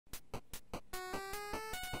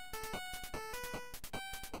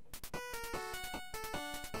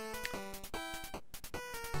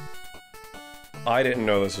I didn't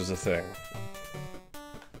know this was a thing.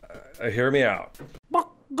 Hear me out.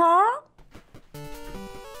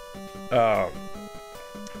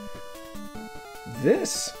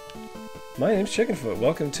 My name's Chickenfoot.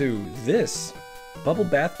 Welcome to this Bubble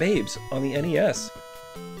Bath Babes on the NES.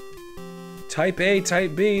 Type A,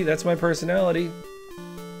 Type B, that's my personality.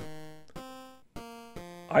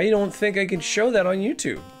 I don't think I can show that on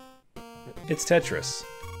YouTube. It's Tetris.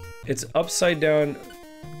 It's upside down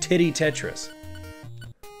titty Tetris.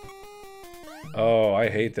 Oh, I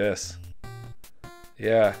hate this.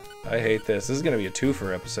 Yeah, I hate this. This is gonna be a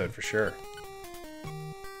twofer episode for sure.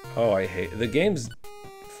 Oh, I hate... The game's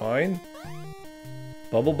fine.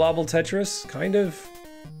 Bubble Bobble Tetris, kind of.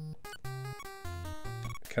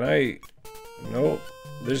 Can I... Nope.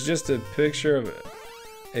 There's just a picture of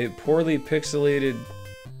a poorly pixelated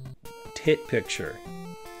tit picture.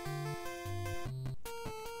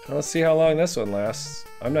 Let's see how long this one lasts.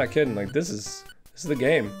 I'm not kidding, like this is the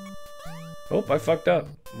game. Oh, I fucked up.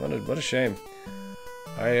 What a shame.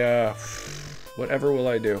 Whatever will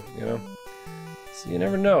I do, you know? So you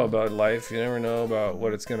never know about life, you never know about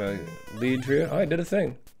what it's gonna lead to. Oh, I did a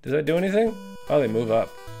thing. Does that do anything? Oh, they move up.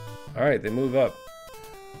 Alright, they move up.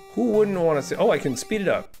 Who wouldn't want to say, oh, I can speed it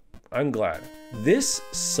up. I'm glad. This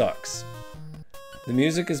sucks. The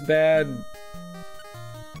music is bad.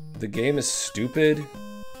 The game is stupid.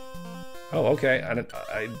 Oh, okay.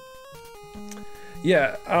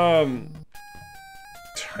 Yeah,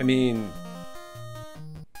 I mean...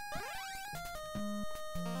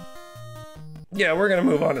 Yeah, we're gonna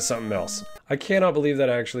move on to something else. I cannot believe that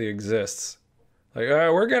actually exists. Like,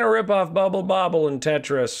 we're gonna rip off Bubble Bobble and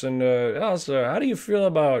Tetris, and also, how do you feel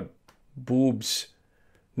about boobs,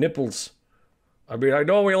 nipples? I mean, I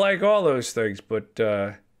know we like all those things, but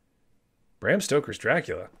Bram Stoker's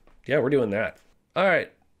Dracula. Yeah, we're doing that. All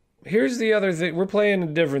right, here's the other thing. We're playing a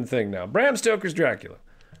different thing now. Bram Stoker's Dracula.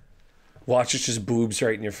 Watch, it's just boobs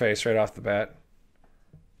right in your face right off the bat.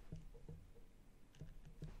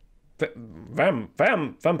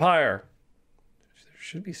 Vampire. There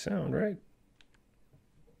should be sound, right?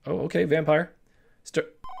 Oh, okay, vampire.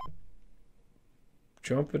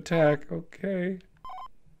 Jump attack, okay.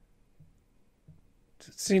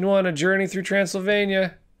 Scene 1, a journey through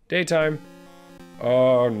Transylvania. Daytime.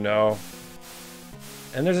 Oh, no.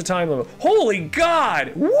 And there's a time limit. Holy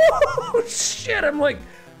God! Whoa! Shit, I'm like...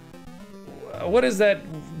 What is that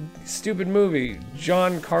stupid movie?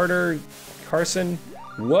 John Carson?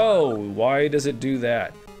 Whoa, why does it do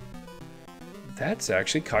that? That's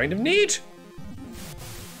actually kind of neat.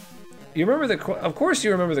 You remember of course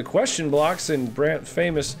you remember the question blocks in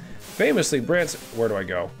famously Brant's, where do I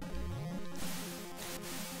go?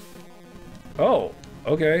 Oh,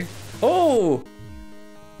 okay. Oh!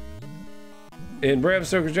 In Bram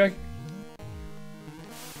Stoker's Dracula.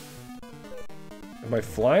 Am I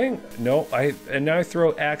flying? No, and now I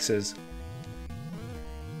throw axes.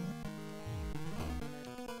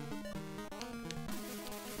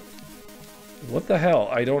 What the hell?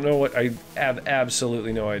 I don't know what, I have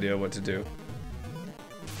absolutely no idea what to do.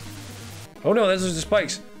 Oh no, those are the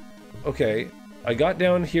spikes. Okay, I got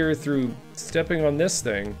down here through stepping on this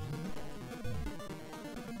thing.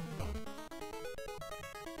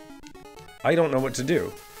 I don't know what to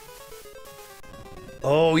do.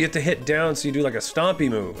 Oh, you have to hit down so you do like a stompy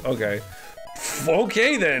move. Okay.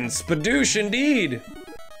 Okay then, spadoosh indeed.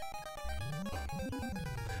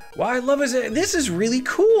 Wow, I love it. This is really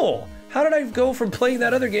cool. How did I go from playing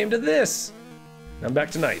that other game to this? I'm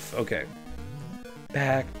back to knife, okay.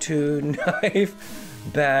 Back to knife,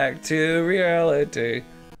 back to reality.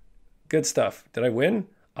 Good stuff. Did I win?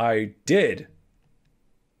 I did.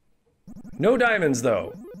 No diamonds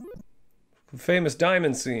though. Famous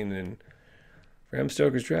diamond scene in Bram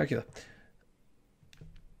Stoker's Dracula.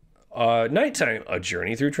 Nighttime, a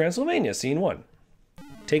journey through Transylvania, scene 1.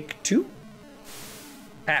 Take 2.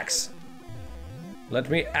 Axe. Let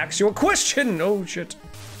me ask you a question! Oh shit.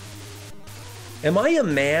 Am I a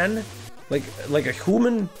man? Like a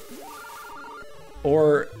human?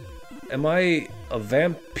 Or am I a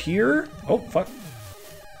vampire? Oh, fuck.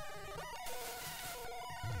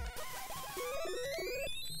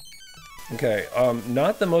 Okay,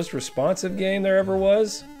 not the most responsive game there ever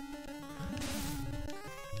was.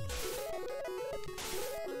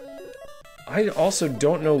 I also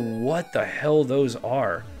don't know what the hell those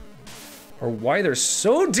are. Or why they're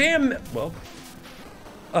so damn... Well...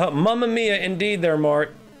 Mamma mia, indeed there,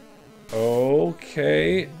 Mart.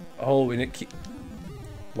 Okay. Oh, and it...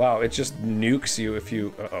 Wow, it just nukes you if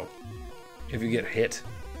you... Uh-oh. If you get hit.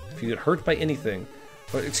 If you get hurt by anything.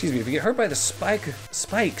 Or, excuse me, if you get hurt by the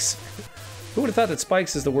spikes. Who would have thought that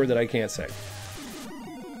spikes is the word that I can't say?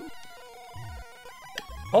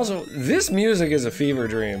 Also, this music is a fever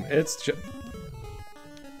dream. It's just...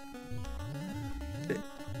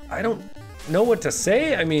 I don't know what to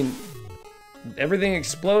say. I mean, everything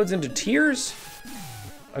explodes into tears.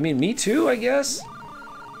 I mean, me too, I guess.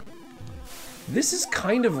 This is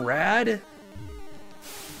kind of rad.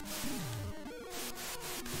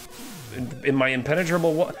 In my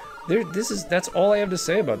impenetrable wall. That's all I have to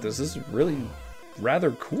say about this. This is really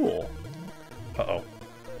rather cool. Uh-oh.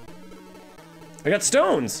 I got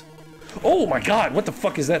stones! Oh my god, what the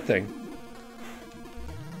fuck is that thing?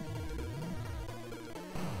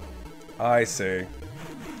 I see.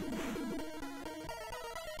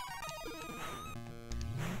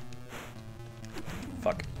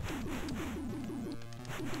 Fuck.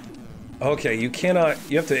 Okay, you cannot,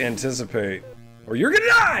 you have to anticipate. Or you're gonna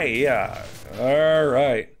die! Yeah.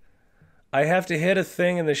 Alright. I have to hit a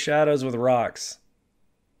thing in the shadows with rocks.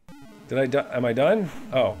 Am I done?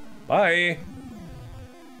 Oh, bye.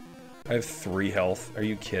 I have 3 health. Are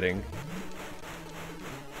you kidding?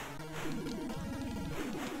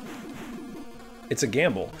 It's a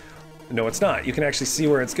gamble. No, it's not. You can actually see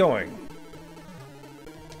where it's going.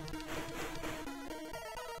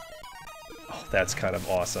 Oh, that's kind of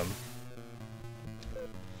awesome.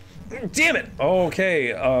 Damn it!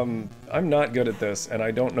 Okay, I'm not good at this, and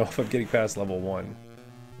I don't know if I'm getting past level 1.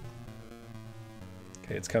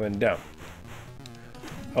 Okay, it's coming down.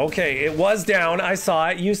 Okay, it was down. I saw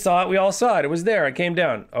it. You saw it. We all saw it. It was there. I came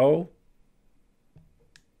down. Oh.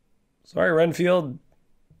 Sorry, Renfield.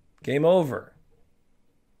 Game over.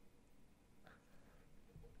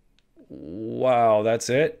 Wow, that's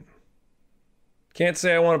it? Can't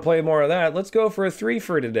say I want to play more of that. Let's go for a 3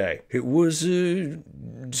 for today. It was a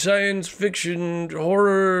science fiction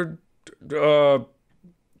horror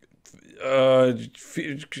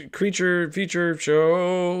creature feature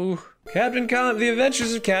show. Captain Comic, The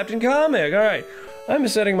Adventures of Captain Comic. All right, I'm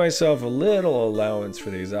setting myself a little allowance for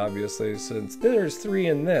these, obviously, since there's 3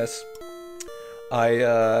 in this.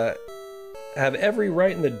 I have every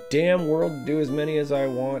right in the damn world to do as many as I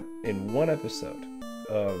want in 1 episode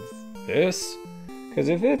of this. Because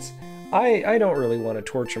if it's, I don't really want to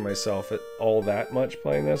torture myself at all that much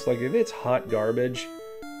playing this. Like, if it's hot garbage,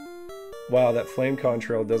 wow, that flame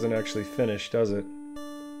contrail doesn't actually finish, does it?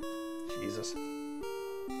 Jesus.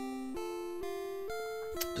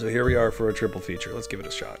 So here we are for a triple feature. Let's give it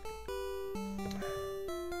a shot.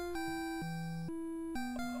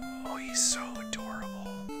 Oh, he's so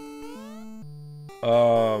adorable.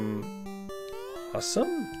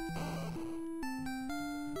 Awesome.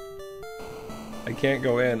 I can't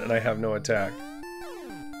go in and I have no attack.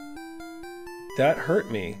 That hurt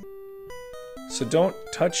me. So don't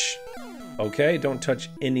touch, okay? Don't touch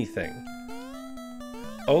anything.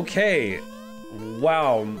 Okay.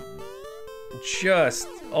 Wow. Just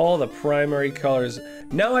all the primary colors.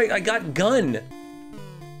 Now I got gun.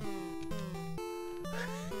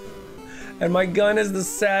 And my gun is the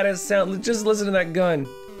saddest sound. Just listen to that gun.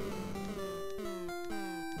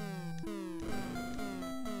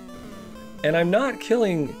 And I'm not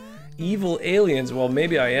killing evil aliens. Well,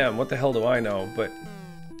 maybe I am. What the hell do I know? But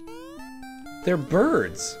they're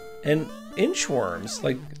birds and inchworms.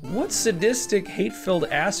 Like, what sadistic, hate-filled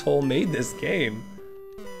asshole made this game?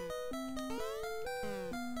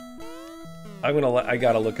 I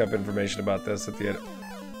gotta look up information about this at the end.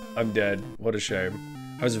 I'm dead. What a shame.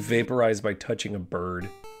 I was vaporized by touching a bird.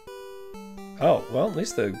 Oh, well, at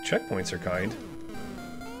least the checkpoints are kind.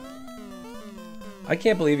 I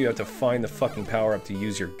can't believe you have to find the fucking power-up to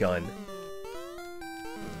use your gun.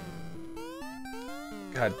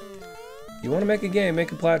 God. You want to make a game,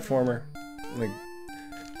 make a platformer. Like...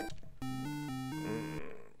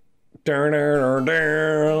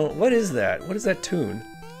 What is that? What is that tune?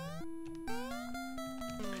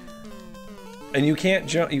 And you can't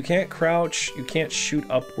jump, you can't crouch, you can't shoot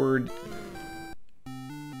upward.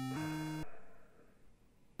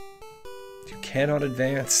 You cannot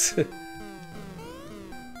advance.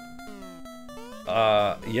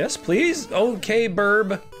 Yes, please? Okay, burb.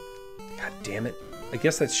 God damn it. I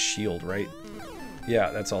guess that's shield, right?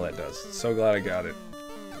 Yeah, that's all that does. So glad I got it.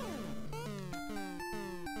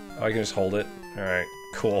 Oh, I can just hold it? Alright,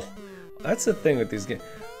 cool. That's the thing with these games.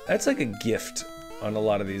 That's like a gift on a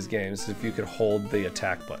lot of these games, if you could hold the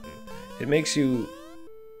attack button. It makes you...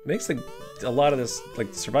 makes a lot of this,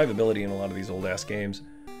 like, survivability in a lot of these old-ass games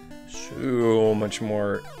so much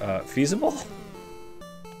more feasible.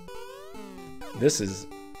 This is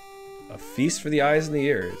a feast for the eyes and the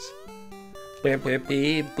ears. The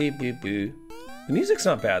music's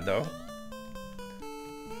not bad, though.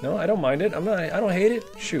 No, I don't mind it. I don't hate it.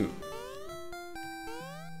 Shoot.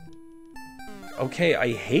 Okay,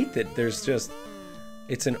 I hate that there's just...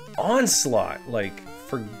 It's an onslaught. Like,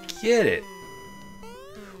 forget it.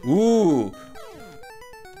 Ooh.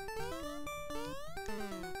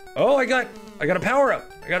 Oh, I got a power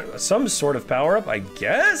up. I got some sort of power up, I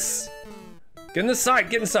guess? Get inside,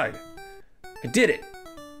 get inside. I did it.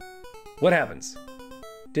 What happens?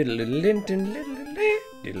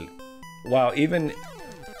 Wow, even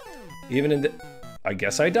in the, I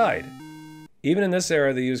guess I died. Even in this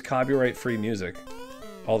era, they use copyright-free music.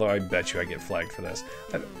 Although I bet you I get flagged for this.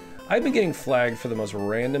 I've been getting flagged for the most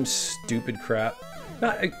random, stupid crap.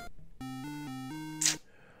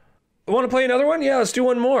 Want to play another one? Yeah, let's do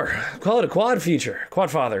one more. Call it a quad feature.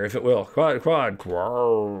 Quad father, if it will. Quad.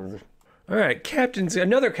 All right,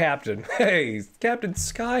 another captain. Hey, Captain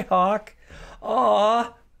Skyhawk.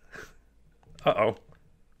 Aw. Uh-oh.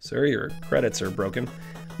 Sir, your credits are broken.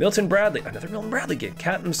 Milton Bradley. Another Milton Bradley game.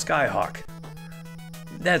 Captain Skyhawk.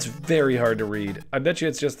 That's very hard to read. I bet you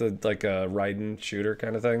it's just like a ride-and shooter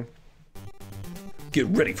kind of thing. Get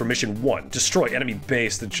ready for mission 1. Destroy enemy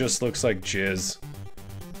base that just looks like jizz.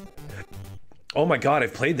 Oh my god,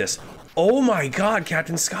 I've played this. Oh my god,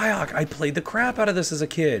 Captain Skyhawk. I played the crap out of this as a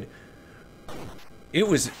kid. It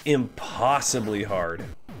was impossibly hard.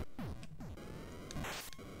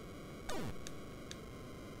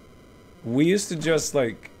 We used to just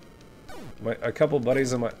like, a couple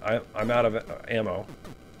buddies of I'm out of ammo.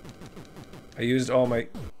 I used all my...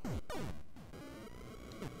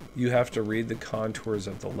 You have to read the contours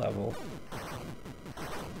of the level.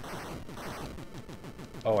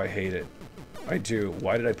 Oh, I hate it. I do.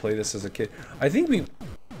 Why did I play this as a kid? I think we...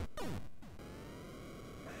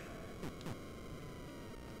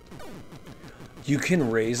 You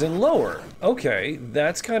can raise and lower. Okay,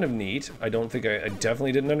 that's kind of neat. I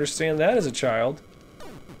definitely didn't understand that as a child.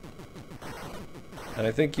 And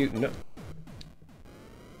I think no.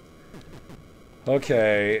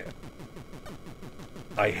 Okay.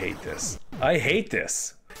 I hate this. I hate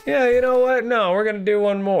this. Yeah, you know what? No, we're gonna do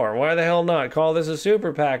one more. Why the hell not? Call this a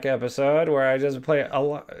Super Pack episode where I just play a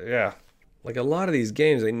lot. Yeah. Like a lot of these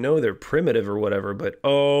games, I know they're primitive or whatever, but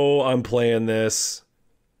oh, I'm playing this.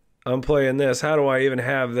 I'm playing this. How do I even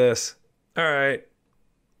have this? Alright.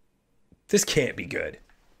 This can't be good.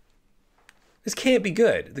 This can't be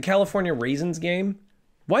good. The California Raisins game?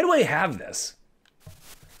 Why do I have this?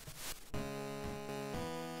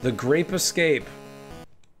 The Grape Escape.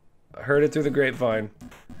 I heard it through the grapevine.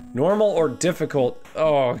 Normal or difficult?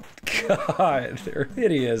 Oh, God. They're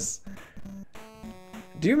hideous.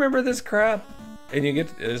 Do you remember this crap? And you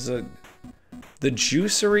get... There's a... The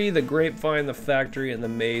Juicery, the Grapevine, the Factory, and the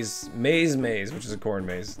Maze, which is a corn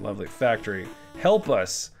maze. Lovely. Factory. Help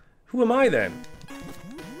us. Who am I then?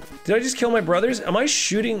 Did I just kill my brothers? Am I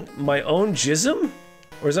shooting my own jism?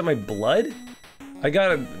 Or is that my blood? I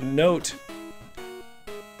got a note.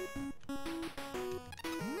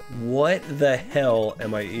 What the hell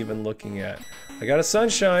am I even looking at? I got a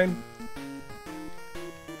sunshine.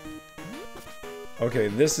 Okay,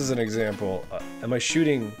 this is an example. Am I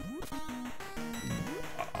shooting...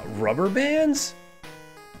 rubber bands?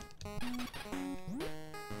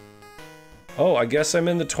 Oh, I guess I'm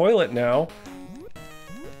in the toilet now.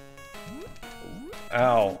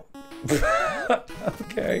 Ow.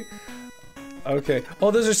 Okay. Okay.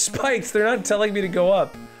 Oh, those are spikes. They're not telling me to go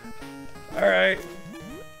up. Alright.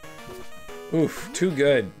 Oof, too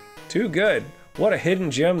good. Too good. What a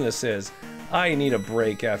hidden gem this is. I need a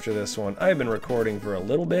break after this one. I've been recording for a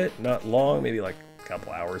little bit, not long, maybe like a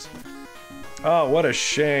couple hours. Oh, what a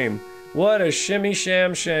shame. What a shimmy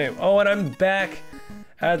sham shame. Oh, and I'm back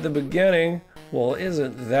at the beginning. Well,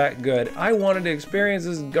 isn't that good? I wanted to experience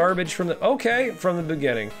this garbage from the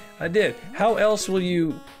beginning. I did. How else will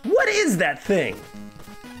you... What is that thing?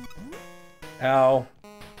 Ow.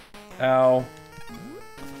 Ow.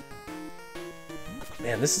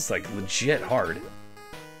 Man, this is like legit hard.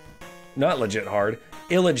 Not legit hard.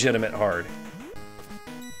 Illegitimate hard.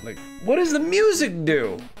 Like, what does the music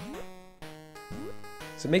do?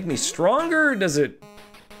 Does it make me stronger, or does it...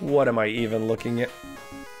 What am I even looking at?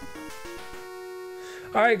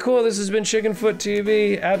 Alright, cool, this has been chknfoot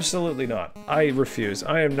TV. Absolutely not. I refuse.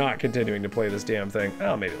 I am not continuing to play this damn thing.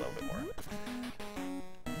 Oh, maybe a little bit more.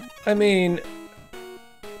 I mean...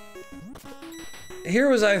 Here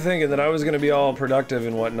was I thinking that I was gonna be all productive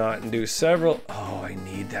and whatnot and do several... Oh, I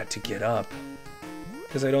need that to get up.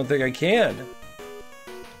 Because I don't think I can.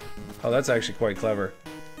 Oh, that's actually quite clever.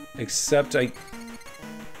 Except I...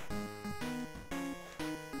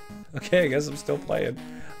 Okay, I guess I'm still playing.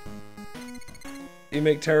 You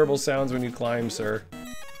make terrible sounds when you climb, sir.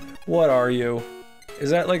 What are you?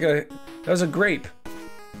 Is that like a... That was a grape.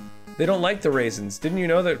 They don't like the raisins. Didn't you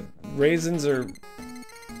know that raisins are...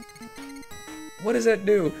 What does that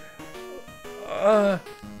do?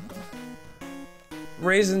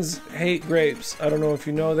 Raisins hate grapes. I don't know if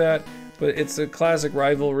you know that, but it's a classic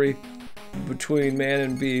rivalry between man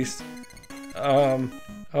and beast.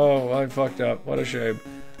 Oh, I fucked up. What a shame.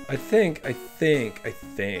 I think.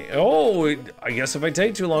 Oh, I guess if I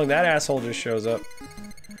take too long, that asshole just shows up.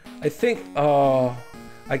 I think. Oh,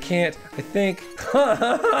 I can't. I think.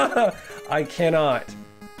 I cannot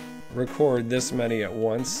record this many at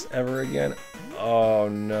once ever again. Oh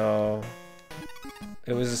no.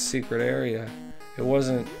 It was a secret area. It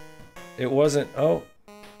wasn't. Oh.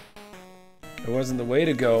 It wasn't the way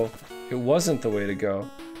to go. It wasn't the way to go.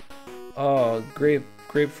 Oh, great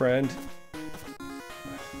friend.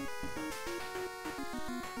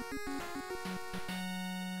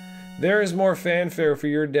 There is more fanfare for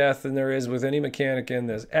your death than there is with any mechanic in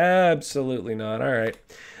this. Absolutely not. All right.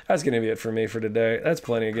 That's going to be it for me for today. That's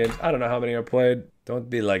plenty of games. I don't know how many I played. Don't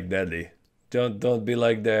be like daddy. Don't be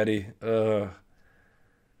like daddy.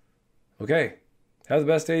 Okay. Have the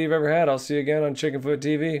best day you've ever had. I'll see you again on chknfoot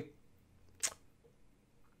TV.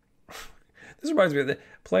 This reminds me of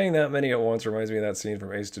playing that many at once reminds me of that scene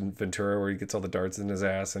from Ace Ventura where he gets all the darts in his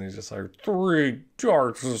ass and he's just like, 3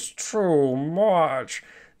 darts is too much.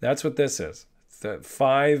 That's what this is. The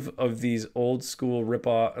 5 of these old school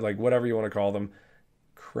rip-off, like whatever you want to call them,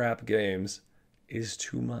 crap games is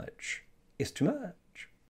too much. It's too much.